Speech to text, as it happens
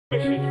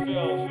Mission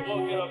fails.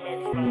 We'll get up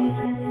next time.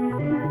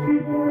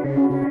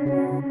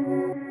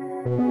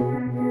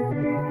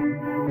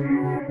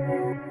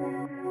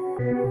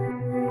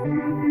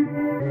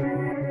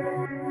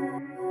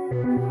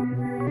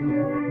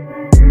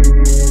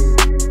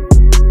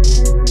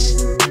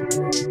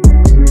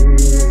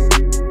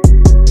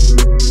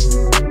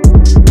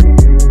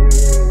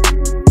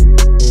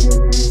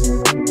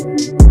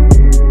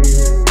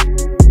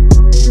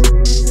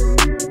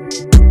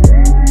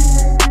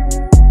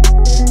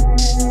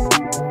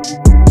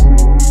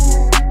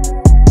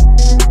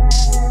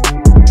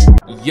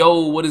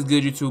 Yo, what is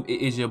good, YouTube?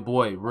 It is your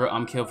boy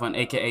I'm Killfun,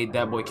 aka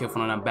that boy Killfun,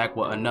 and I'm back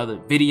with another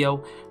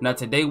video. Now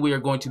today we are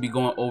going to be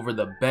going over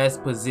the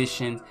best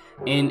positions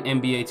in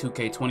NBA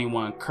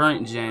 2K21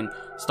 current gen,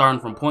 starting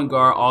from point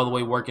guard all the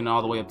way working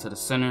all the way up to the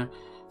center.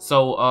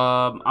 So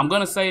I'm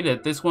gonna say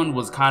that this one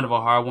was kind of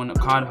a hard one, a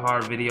kind of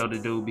hard video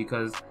to do,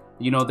 because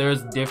you know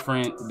there's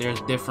different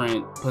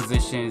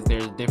positions,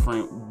 there's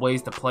different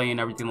ways to play and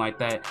everything like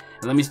that.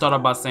 And let me start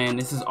off by saying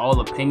this is all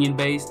opinion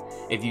based.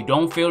 If you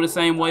don't feel the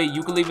same way,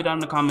 you can leave it down in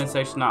the comment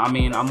section. I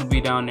mean, I'm gonna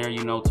be down there,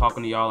 you know,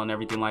 talking to y'all and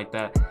everything like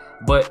that,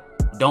 but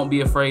don't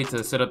be afraid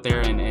to sit up there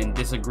and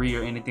disagree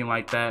or anything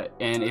like that.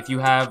 And if you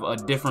have a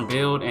different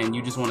build and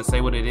you just want to say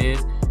what it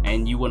is,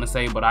 and you want to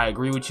say, but I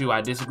agree with you,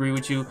 I disagree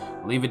with you,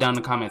 leave it down in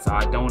the comments.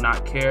 I do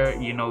not care.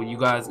 You know,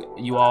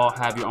 you all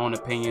have your own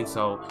opinion,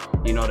 so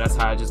you know that's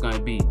how it's just going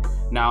to be.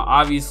 Now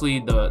obviously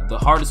the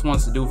hardest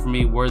ones to do for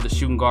me were the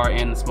shooting guard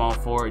and the small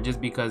forward,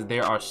 just because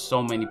there are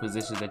so many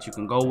positions that you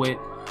can go with,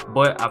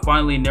 but I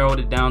finally narrowed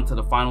it down to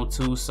the final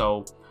two.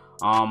 So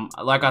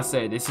like I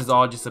said, this is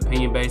all just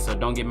opinion based, so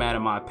don't get mad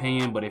at my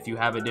opinion. But if you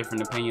have a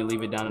different opinion,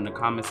 leave it down in the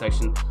comment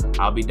section.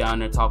 I'll be down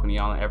there talking to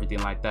y'all and everything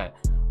like that.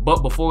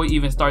 But before we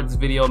even start this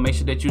video, make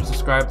sure that you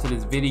subscribe to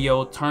this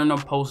video, turn the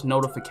post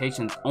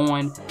notifications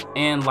on,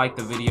 and like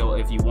the video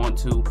if you want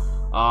to.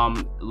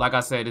 Like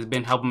I said, it's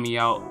been helping me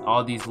out,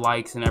 all these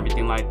likes and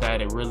everything like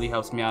that. It really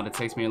helps me out. It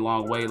takes me a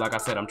long way. Like I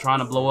said, I'm trying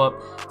to blow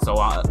up, so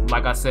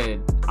like I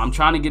said, I'm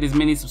trying to get as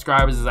many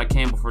subscribers as I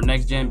can before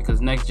next gen,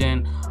 because next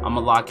gen I'm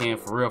gonna lock in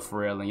for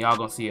real, and y'all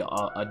gonna see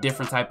a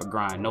different type of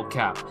grind, no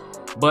cap.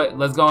 But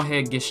let's go ahead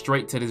and get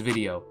straight to this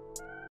video.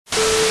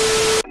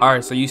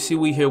 Alright, so you see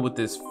we here with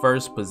this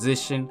first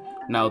position.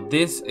 Now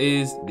this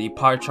is the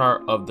pie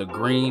chart of the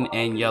green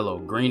and yellow,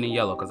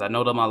 because I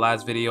know that in my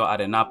last video I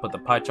did not put the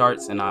pie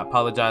charts, and I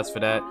apologize for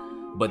that.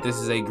 But this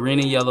is a green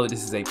and yellow.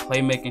 This is a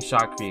playmaking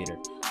shot creator.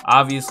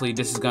 Obviously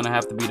this is gonna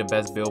have to be the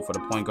best build for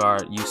the point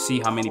guard. You see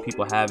how many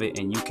people have it,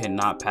 and you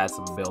cannot pass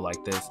up a build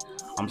like this.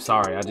 I'm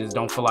sorry, I just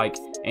don't feel like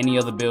any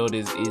other build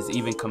is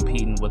even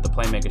competing with the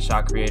playmaking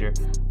shot creator.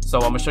 So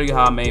I'm gonna show you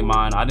how I made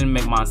mine. I didn't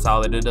make mine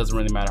solid. It doesn't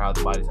really matter how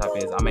the body type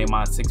is. I made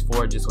mine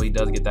 6'4", just so he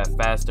does get that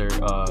faster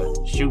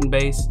shooting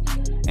base.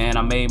 And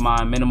I made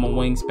mine minimum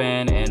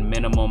wingspan and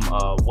minimum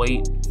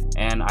weight,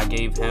 and I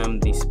gave him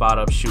the spot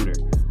up shooter.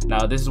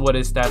 Now this is what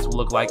his stats will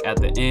look like at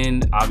the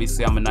end.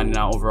 Obviously I'm a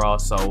 99 overall,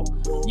 so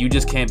you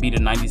just can't beat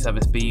a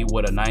 97 speed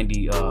with a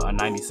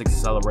 96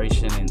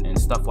 acceleration and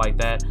stuff like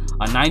that.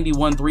 A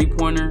 91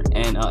 3-pointer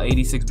and a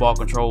 86 ball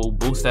control,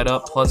 boost that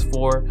up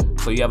 +4,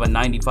 so you have a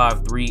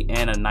 95 3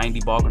 and a 90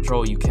 ball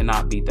control. You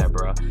cannot beat that,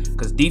 bro,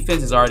 because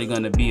defense is already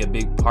going to be a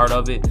big part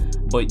of it,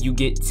 but you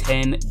get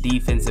 10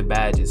 defensive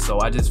badges.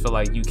 So I just feel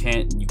like you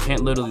can't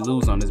literally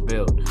lose on this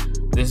build.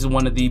 This is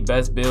one of the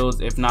best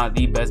builds, if not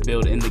the best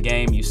build in the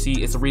game. You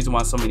see, it's a reason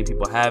why so many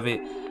people have it.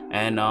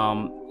 And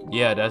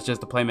yeah, that's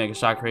just the playmaking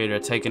shot creator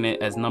taking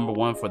it as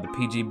 #1 for the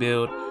PG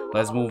build.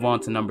 Let's move on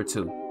to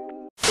 #2.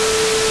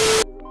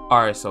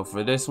 Alright, so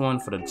for this one,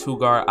 for the 2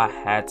 guard, I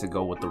had to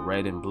go with the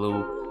red and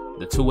blue.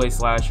 The two-way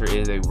slasher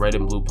is a red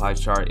and blue pie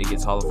chart. It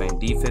gets Hall of Fame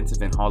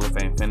defensive and Hall of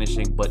Fame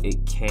finishing, but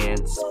it can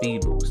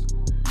speed boost.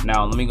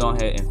 Now let me go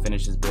ahead and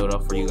finish this build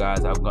up for you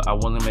guys. I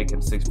want to make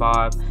him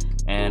 6'5",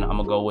 and I'm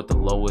gonna go with the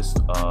lowest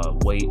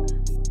weight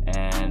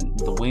and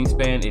the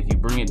wingspan. If you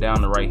bring it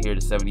down to right here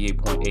to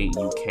 78.8,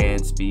 you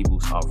can speed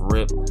boost off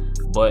rip.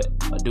 But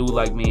a dude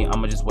like me, I'm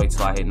gonna just wait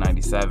till I hit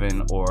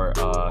 97 or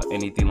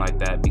anything like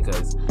that,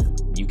 because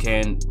you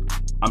can.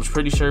 I'm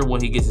pretty sure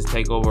when he gets his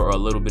takeover, or a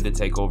little bit of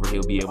takeover,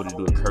 he'll be able to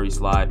do a Curry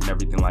slide and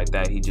everything like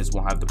that. He just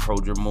won't have the pro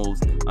dribble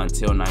moves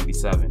until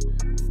 97.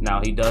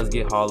 Now he does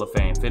get Hall of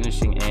Fame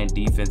finishing and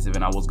defensive,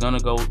 and I was gonna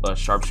go a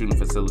sharpshooting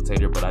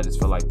facilitator, but I just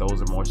feel like those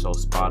are more so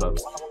spot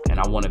ups, and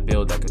I want a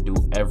build that could do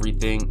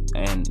everything.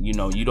 And you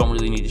know, you don't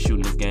really need to shoot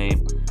in this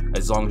game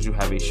as long as you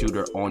have a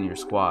shooter on your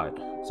squad.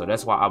 So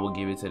that's why I will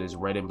give it to this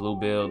red and blue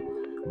build.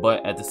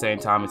 But at the same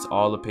time, it's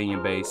all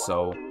opinion based,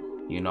 so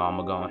you know, I'm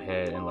gonna go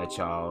ahead and let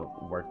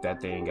y'all work that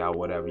thing out.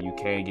 Whatever, you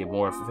can get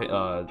more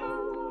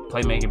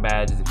playmaking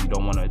badges if you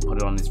don't want to put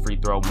it on this free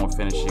throw, more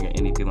finishing or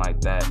anything like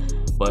that.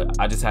 But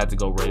I just had to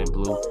go red and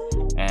blue,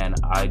 and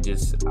I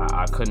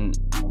couldn't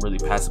really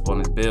pass up on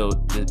this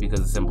build, just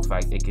because of the simple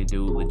fact it can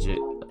do legit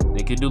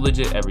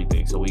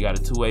everything. So we got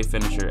a 2-way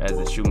finisher as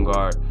a shooting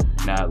guard.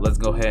 Now let's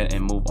go ahead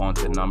and move on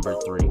to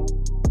 #3.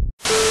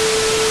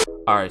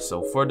 Alright,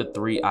 so for the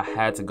 3, I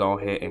had to go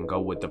ahead and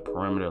go with the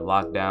perimeter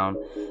lockdown,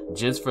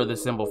 just for the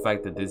simple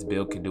fact that this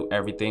build can do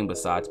everything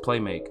besides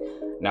playmake.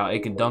 Now,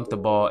 it can dunk the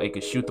ball, it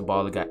can shoot the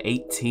ball. It got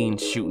 18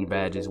 shooting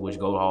badges, which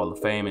go to Hall of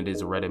Fame. It is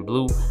a red and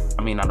blue.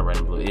 I mean, not a red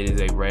and blue. It is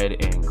a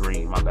red and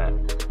green, my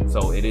bad.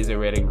 So it is a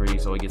red and green,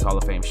 so it gets Hall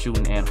of Fame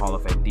shooting and Hall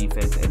of Fame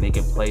defense, and it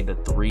can play the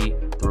 3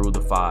 through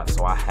the 5.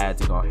 So I had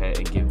to go ahead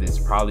and give this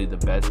probably the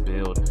best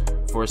build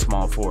for a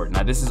small forward.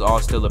 Now, this is all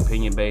still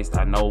opinion based.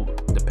 I know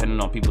depending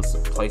on people's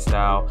play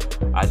style,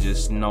 I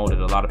just know that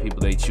a lot of people,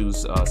 they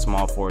choose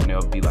small forward and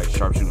they'll be like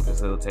sharpshooting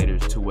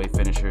facilitators, two-way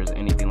finishers,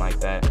 anything like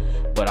that.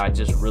 But I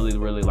just really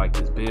like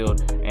this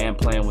build, and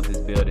playing with this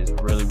build is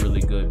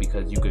really good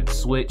because you can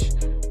switch,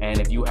 and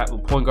if you have a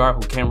point guard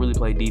who can't really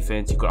play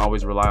defense, you can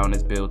always rely on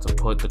this build to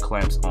put the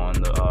clamps on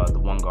the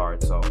one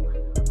guard. So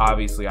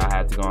obviously I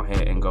had to go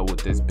ahead and go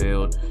with this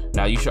build.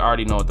 Now, you should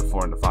already know what the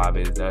 4 and the 5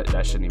 is.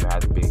 That shouldn't even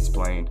have to be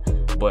explained.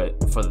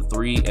 But for the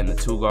 3 and the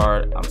 2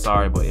 guard, I'm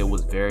sorry, but it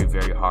was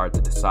very hard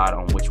to decide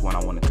on which one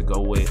I wanted to go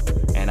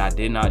with. And I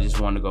did not just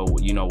want to go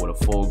with,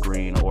 with a full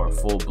green or a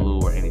full blue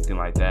or anything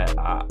like that.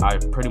 I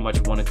pretty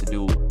much wanted to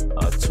do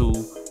a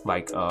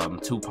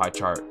 2 pie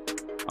chart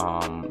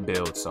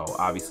build. So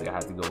obviously I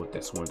had to go with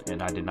this one,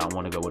 and I did not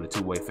want to go with a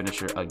 2-way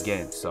finisher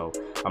again. So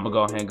I'm gonna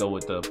go ahead and go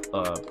with the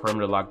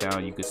perimeter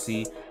lockdown. You can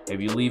see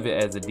if you leave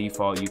it as a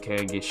default, you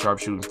can get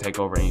sharpshooting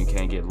takeover and you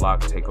can get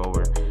lock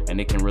takeover,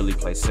 and it can really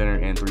play center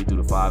and 3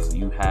 through the 5, so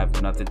you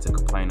have nothing to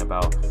complain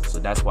about. So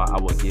that's why I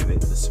would give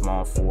it the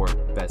small 4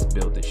 best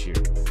build this year.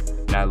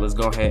 Now let's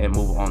go ahead and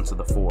move on to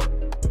the 4.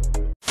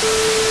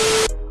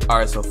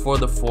 Alright, so for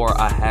the 4,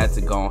 I had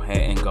to go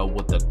ahead and go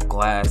with the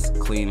glass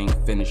cleaning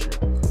finisher.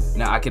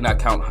 Now, I cannot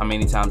count how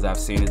many times I've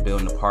seen this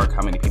build in the park,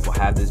 how many people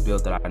have this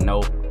build that I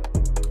know.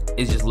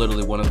 It's just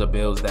literally one of the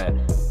builds that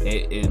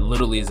it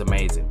literally is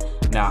amazing.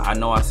 Now, I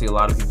know I see a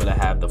lot of people that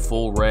have the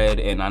full red,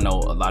 and I know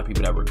a lot of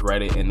people that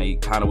regret it, and they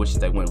kind of wish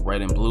they went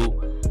red and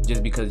blue,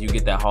 just because you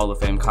get that Hall of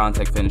Fame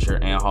contact finisher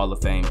and Hall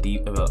of Fame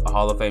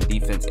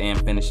defense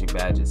and finishing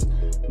badges.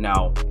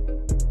 Now,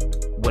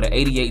 with an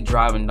 88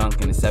 drive and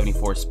dunk and a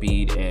 74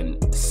 speed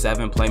and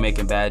 7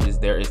 playmaking badges,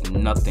 there is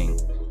nothing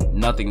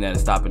that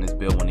is stopping this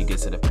build when it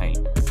gets to the paint.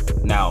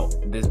 Now,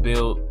 this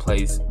build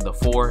plays the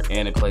 4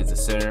 and it plays the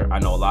center. I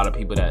know a lot of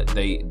people that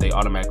they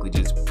automatically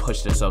just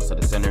push themselves to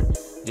the center,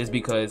 just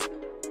because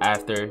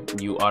after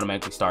you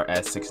automatically start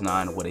at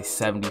 6'9" with a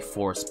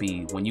 74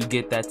 speed, when you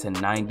get that to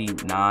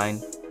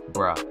 99,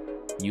 bruh,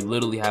 you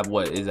literally have,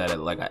 what is that,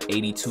 like an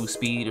 82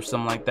 speed or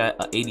something like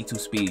that? 82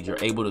 speed.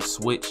 You're able to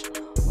switch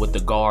with the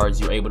guards,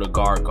 you're able to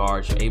guard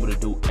guards, you're able to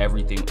do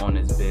everything on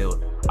this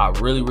build. I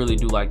really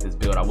do like this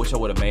build. I wish I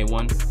would have made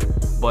one,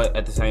 but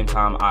at the same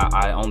time,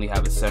 I only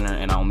have a center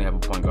and I only have a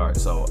point guard,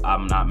 so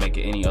I'm not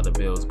making any other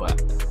builds. But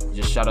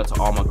just shout out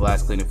to all my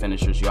glass cleaning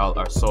finishers. Y'all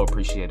are so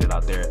appreciated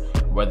out there,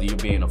 whether you're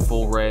being a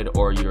full red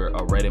or you're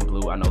a red and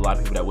blue. I know a lot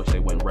of people that wish they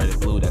went red and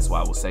blue. That's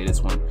why I will say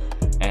this one.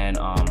 And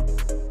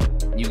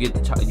you get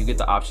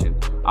the option.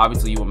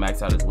 Obviously, you will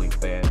max out as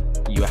wingspan.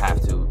 You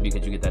have to,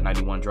 because you get that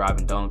 91 drive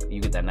and dunk,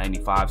 you get that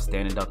 95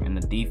 standing dunk, and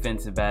the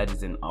defensive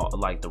badges and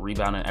like the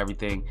rebound and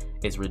everything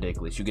is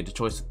ridiculous. You get the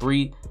choice of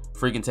 3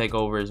 freaking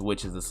takeovers,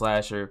 which is the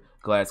slasher,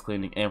 glass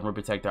cleaning, and rim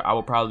protector. I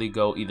will probably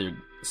go either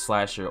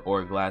slasher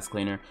or glass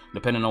cleaner,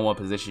 depending on what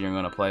position you're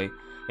gonna play.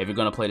 If you're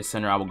gonna play the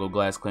center, I will go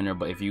glass cleaner.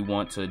 But if you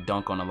want to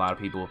dunk on a lot of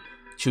people,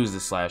 choose the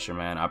slasher,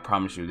 man. I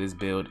promise you, this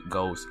build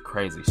goes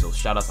crazy. So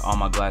shout out to all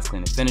my glass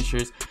cleaning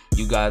finishers.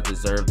 You guys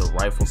deserve the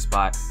rightful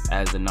spot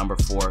as the number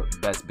 4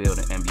 best build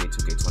in NBA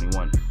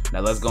 2K21.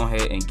 Now let's go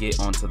ahead and get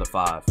onto the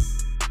 5.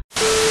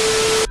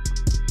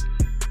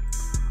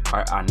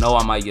 Alright, I know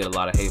I might get a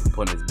lot of hate for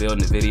putting this build in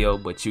the video,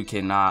 but you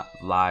cannot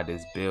lie,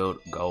 this build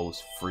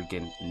goes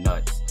freaking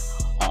nuts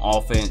on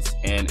offense,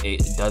 and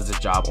it does its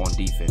job on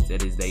defense.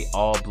 It is a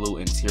all blue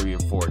interior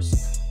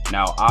force.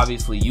 Now,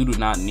 obviously, you do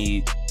not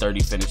need 30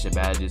 finishing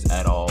badges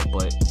at all,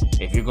 but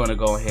if you're going to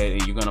go ahead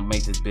and you're going to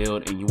make this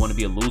build and you want to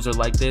be a loser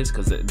like this,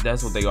 because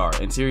that's what they are.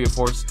 Interior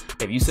force,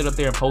 if you sit up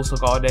there and post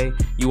hook all day,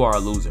 you are a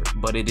loser.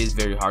 But it is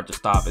very hard to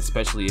stop,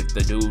 especially if the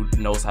dude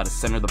knows how to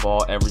center the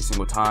ball every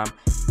single time.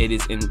 It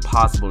is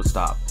impossible to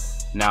stop.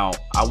 Now,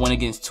 I went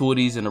against 2 of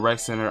these in the rec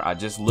center. I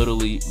just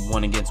literally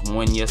went against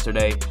one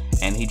yesterday,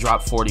 and he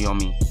dropped 40 on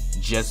me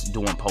just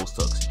doing post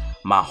hooks.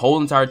 My whole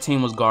entire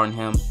team was guarding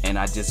him, and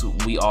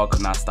we all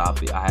could not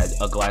stop it. I had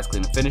a glass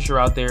cleaning finisher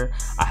out there.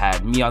 I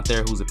had me out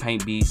there who's a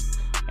paint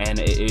beast, and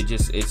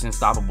it's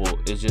unstoppable.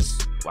 It's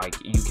just like,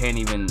 you can't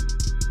even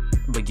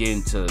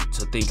begin to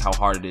think how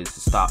hard it is to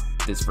stop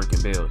this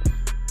freaking build.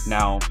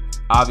 Now,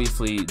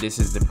 obviously, this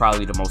is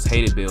probably the most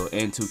hated build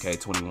in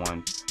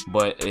 2K21,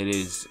 but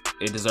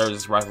it deserves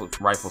its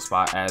rightful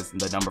spot as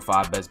the number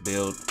 5 best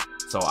build.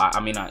 So I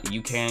mean,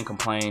 you can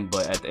complain,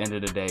 but at the end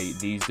of the day,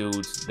 these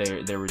dudes,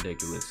 they're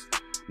ridiculous.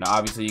 Now,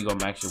 obviously, you go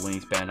max your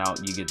wingspan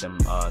out. You get them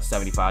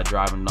 75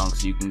 driving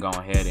dunks. You can go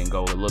ahead and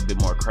go a little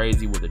bit more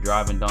crazy with the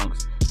driving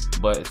dunks.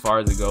 But as far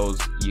as it goes,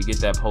 you get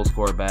that post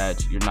score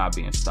badge. You're not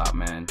being stopped,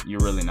 man. You're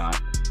really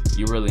not.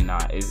 You're really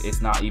not.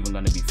 It's not even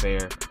going to be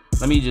fair.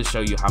 let me just show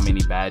you how many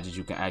badges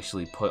you can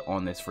actually put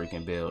on this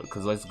freaking build.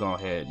 Because let's go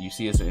ahead. You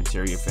see it's an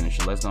interior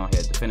finisher. Let's go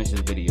ahead to finish this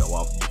video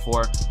off.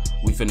 Before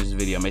we finish this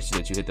video, make sure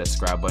that you hit that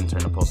subscribe button,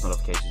 turn the post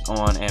notifications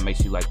on, and make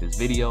sure you like this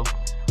video.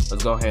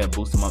 Let's go ahead and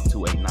boost them up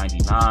to a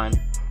 99.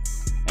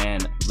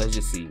 And let's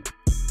just see.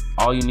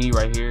 All you need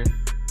right here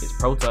is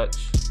Pro Touch,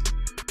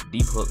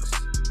 Deep Hooks,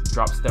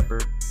 Drop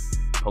Stepper,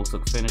 Post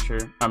Hook Finisher,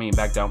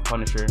 Back Down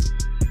Punisher,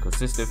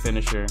 Consistent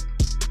Finisher,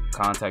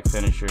 Contact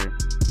Finisher,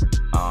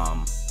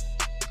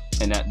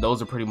 and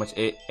those are pretty much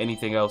it.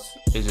 Anything else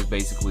is just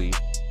basically,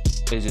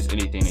 it's just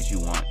anything that you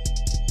want.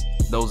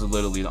 Those are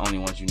literally the only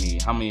ones you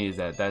need. How many is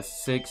that? That's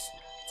 6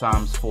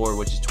 times 4,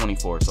 which is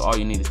 24. So all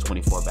you need is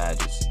 24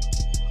 badges.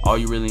 All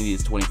you really need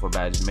is 24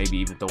 badges. Maybe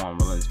even throw on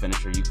Relentless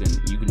Finisher. You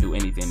can do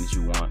anything that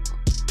you want.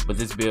 But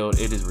this build,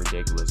 it is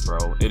ridiculous,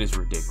 bro. It is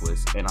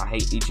ridiculous, and I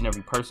hate each and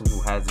every person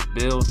who has this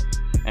build.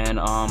 And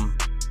I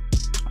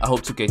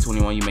hope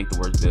 2K21 you make the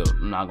worst build.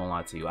 I'm not gonna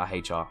lie to you. I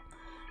hate y'all.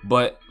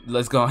 But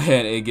let's go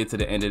ahead and get to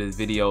the end of this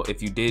video.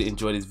 If you did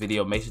enjoy this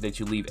video, make sure that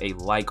you leave a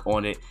like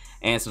on it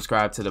and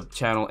subscribe to the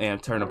channel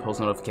and turn the post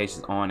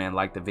notifications on and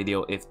like the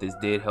video if this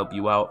did help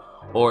you out,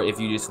 or if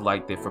you just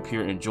liked it for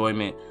pure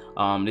enjoyment.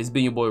 This has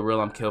been your boy Real.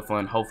 I'm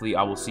Killfun. Hopefully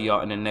I will see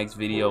y'all in the next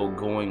video.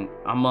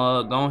 I'm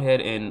go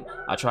ahead and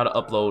I try to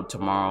upload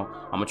tomorrow.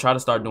 I'm gonna try to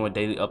start doing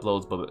daily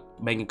uploads, but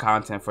making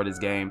content for this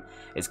game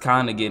is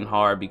kind of getting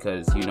hard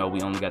because, you know,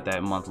 we only got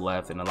that month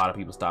left and a lot of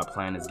people start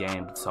playing this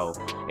game. So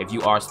if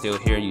you are still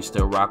here and you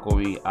still rock with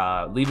me,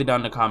 leave it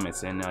down in the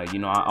comments. And you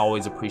know, I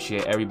always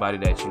appreciate everybody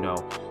that, you know,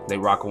 they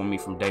rock with me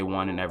from day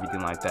one and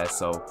everything like that.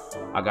 So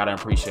I gotta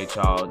appreciate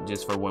y'all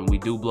just for when we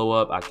do blow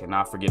up. I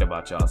cannot forget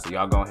about y'all. So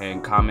y'all go ahead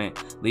and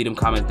comment, leave them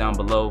comments down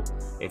below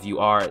if you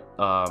are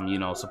you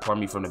know, support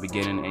me from the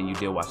beginning and you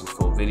did watch this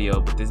full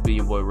video. But this be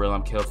your boy Real.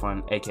 I'm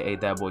Killfun, aka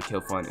that boy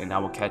Killfun, and I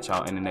will catch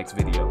y'all in the next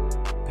video.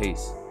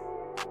 Peace.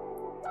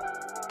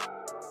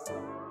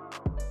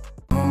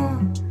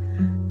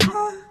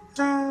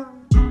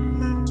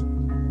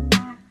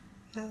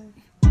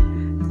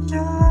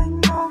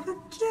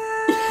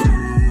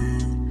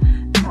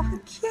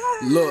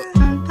 Look,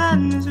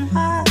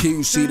 can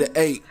you see the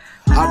 8?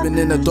 I've been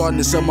in the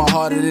darkness of my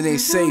heart and it ain't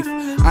safe.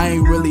 I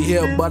ain't really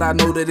here, but I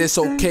know that it's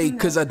okay,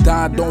 cause I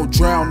die, don't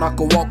drown. I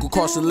can walk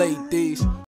across the lake. These